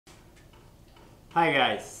Hi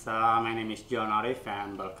guys, my name is Jhon Arief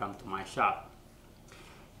and welcome to my shop.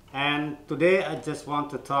 And today I just want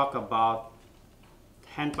to talk about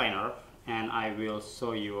hand planer, and I will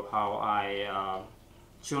show you how I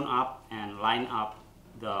tune up and line up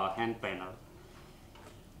the hand planer.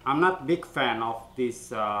 I'm not big fan of this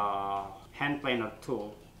hand planer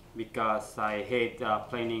tool because I hate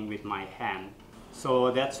planing with my hand.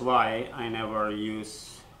 So that's why I never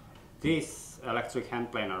use this electric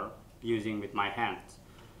hand planer using with my hands.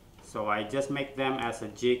 So I just make them as a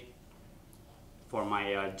jig for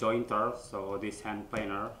my jointer. So this hand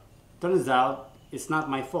planer, turns out it's not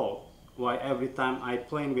my fault why every time I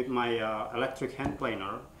plane with my electric hand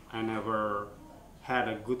planer I never had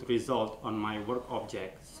a good result on my work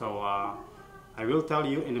object. So I will tell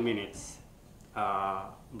you in a minute.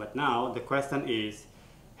 But now the question is,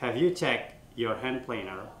 have you checked your hand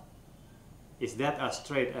planer? Is that as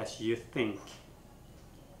straight as you think?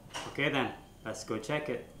 Okay then, let's go check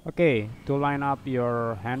it. Okay, to line up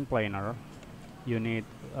your hand planer, you need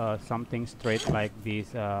something straight like this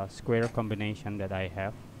square combination that I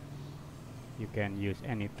have. You can use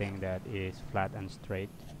anything that is flat and straight.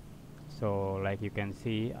 So like you can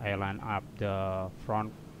see, I line up the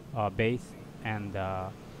front base and the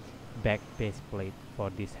back base plate for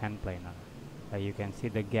this hand planer. You can see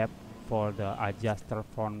the gap for the adjuster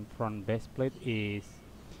front base plate is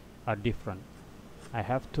different. I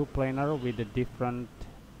have two planer with a different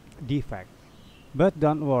defect, but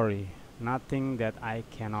don't worry, nothing that I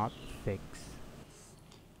cannot fix.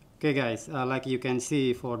 Okay guys, like you can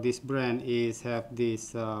see, for this brand is have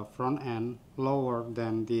this front end lower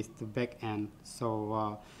than the back end.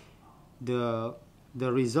 So the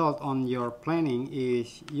result on your planing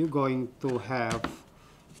is you're going to have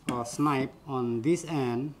a snipe on this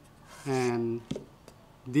end and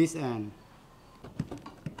this end.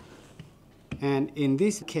 And in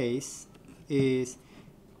this case is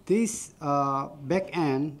this back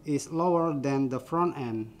end is lower than the front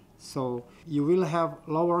end, so you will have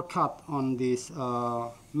lower cut on this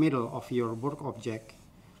middle of your work object.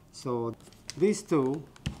 So these two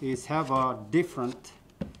is have a different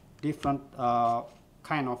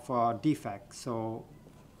kind of defect. So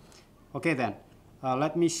okay then,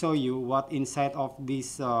 let me show you what inside of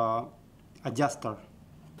this adjuster.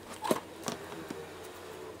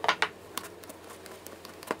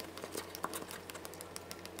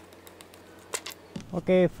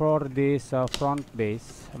 Okay, for this front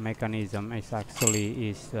base mechanism is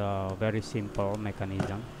actually very simple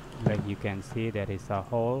mechanism. Like you can see, there is a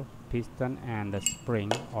hole, piston and the spring,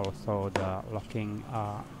 also the locking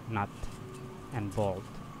nut and bolt.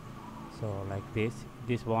 So like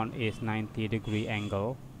this one is 90-degree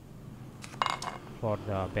angle for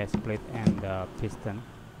the base plate and the piston.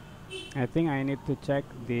 I think I need to check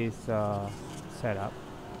this setup.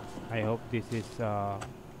 I hope this is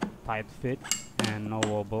tight fit and no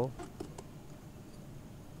wobble.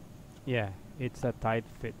 Yeah, it's a tight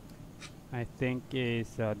fit. I think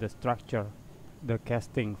is the structure, the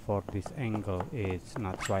casting for this angle is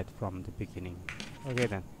not right from the beginning. Okay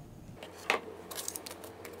then.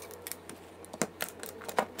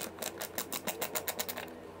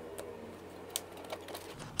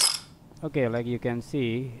 Okay, like you can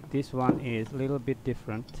see, this one is a little bit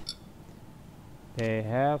different. They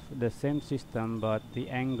have the same system, but the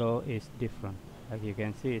angle is different. Like you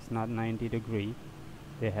can see, it's not 90-degree.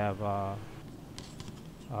 They have a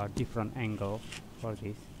different angle for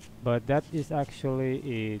this, but that is actually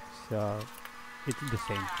it's the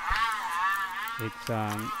same. It's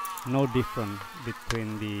no different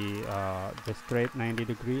between the straight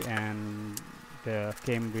 90-degree and the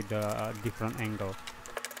came with a different angle.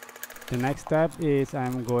 The next step is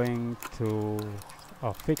I'm going to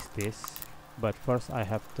fix this, but first I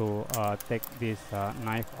have to take this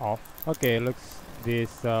knife off. Okay, looks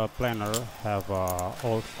this planer have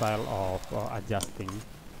old style of adjusting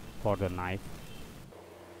for the knife.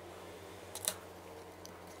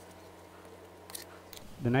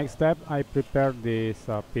 The next step, I prepare this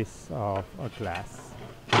piece of glass,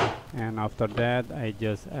 and after that I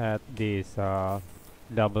just add this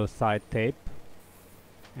double side tape,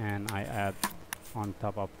 and I add on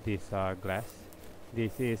top of this glass.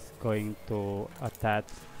 This is going to attach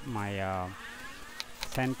my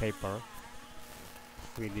sandpaper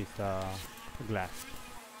with this glass,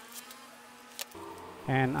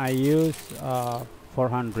 and I use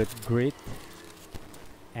 400 grit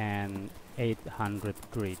and 800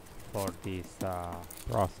 grit for this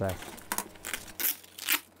process.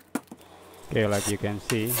 Okay, like you can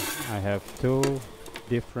see, I have two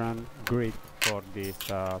different grit for this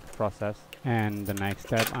process, and the next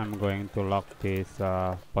step I'm going to lock this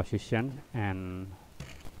position and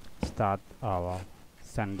start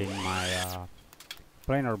sanding my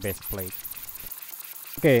planer base plate.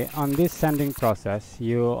 Okay, on this sanding process,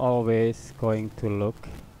 you always going to look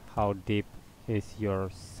how deep is your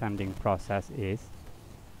sanding process is,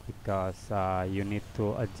 because you need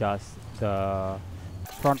to adjust the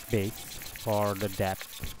front base for the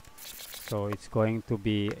depth, so it's going to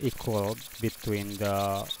be equal between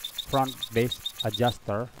the front base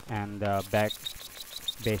adjuster and the back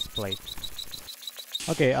base plate.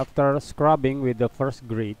 Okay, after scrubbing with the first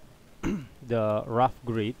grit, the rough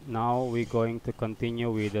grit, now we're going to continue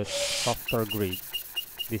with the softer grit.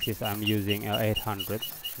 This is I'm using a 800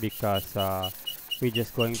 because we're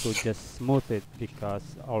just going to just smooth it, because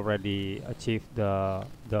already achieved the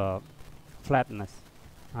flatness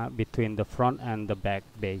between the front and the back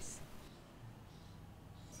base.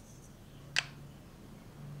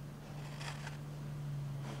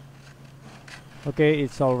 Okay,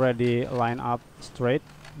 it's already lined up straight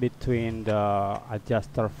between the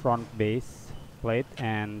adjuster front base plate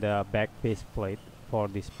and the back base plate for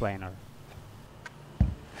this planer.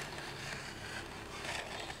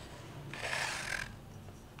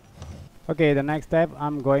 Okay, the next step,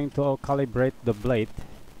 I'm going to calibrate the blade.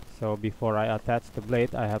 So before I attach the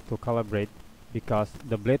blade, I have to calibrate, because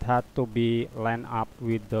the blade had to be lined up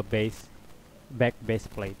with the back base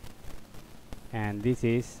plate. And this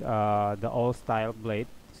is the old style blade,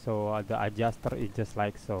 so the adjuster is just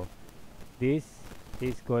like so. This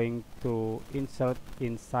is going to insert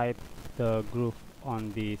inside the groove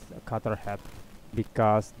on this cutter head,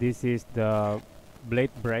 because this is the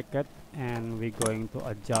blade bracket, and we're going to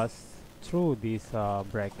adjust through this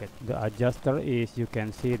bracket. The adjuster is, you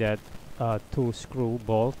can see that 2 screw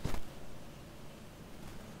bolt.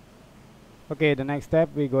 Okay, the next step,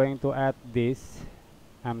 we're going to add this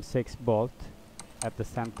M6 bolt at the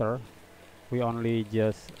center. We only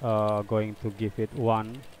just going to give it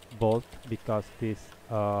 1 bolt, because this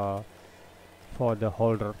for the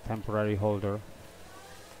holder, temporary holder,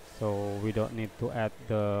 so we don't need to add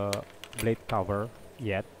the blade cover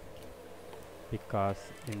yet, because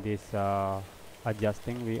in this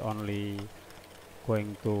adjusting we only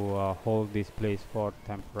going to hold this place for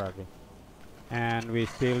temporary. And we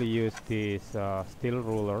still use this steel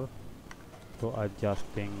ruler to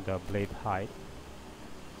adjusting the blade height.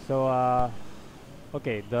 So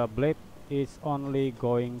okay, the blade is only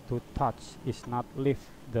going to touch, it's not lift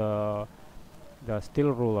the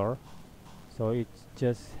steel ruler, so it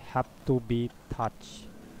just have to be touch,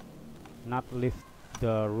 not lift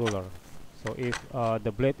the ruler. So if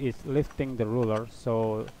the blade is lifting the ruler,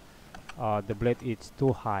 so the blade is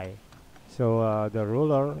too high, so the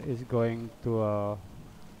ruler is going to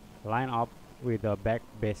line up with the back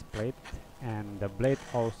base plate, and the blade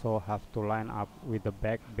also have to line up with the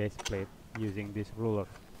back base plate using this ruler.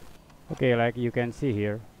 Okay, like you can see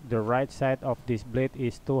here, the right side of this blade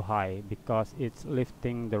is too high because it's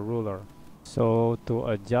lifting the ruler. So to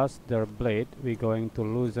adjust the blade, we're going to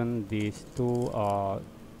loosen these two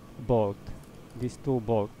bolt,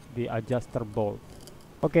 the adjuster bolt.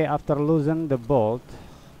 Okay, after loosen the bolt,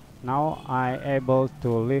 now I able to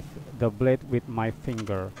lift the blade with my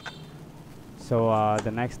finger. So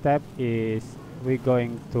the next step is we're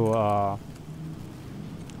going to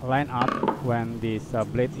line up. When this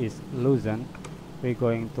blade is loosened, we're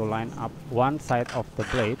going to line up one side of the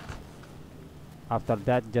blade. After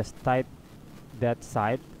that, just tight that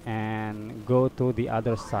side and go to the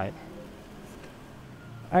other side.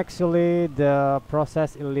 Actually, the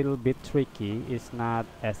process is a little bit tricky. It's not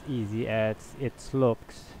as easy as it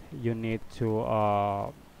looks. You need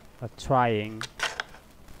to trying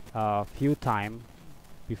a few times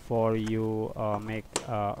before you make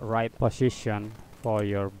right position for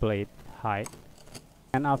your blade height.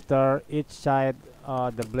 And after each side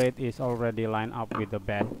the blade is already lined up with the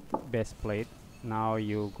base plate, now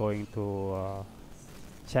you're going to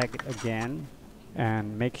check it again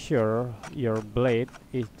and make sure your blade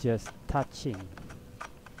is just touching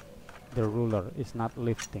the ruler, it's not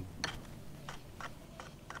lifting.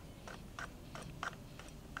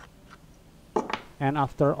 And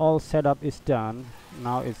after all setup is done,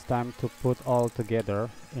 now it's time to put all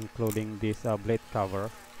together, including this blade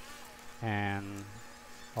cover, and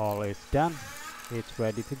all is done. It's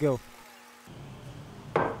ready to go.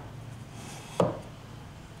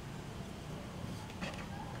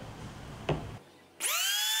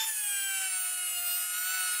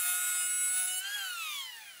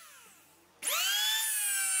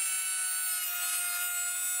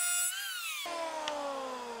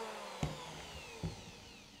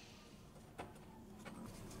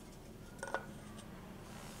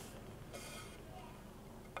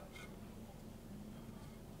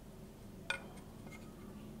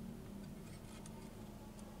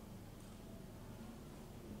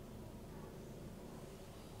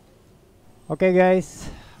 Okay guys,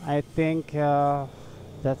 I think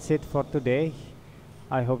that's it for today.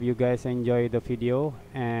 I hope you guys enjoy the video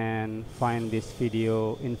and find this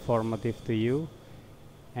video informative to you,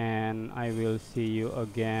 and I will see you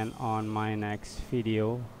again on my next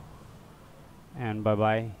video, and bye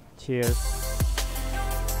bye, cheers.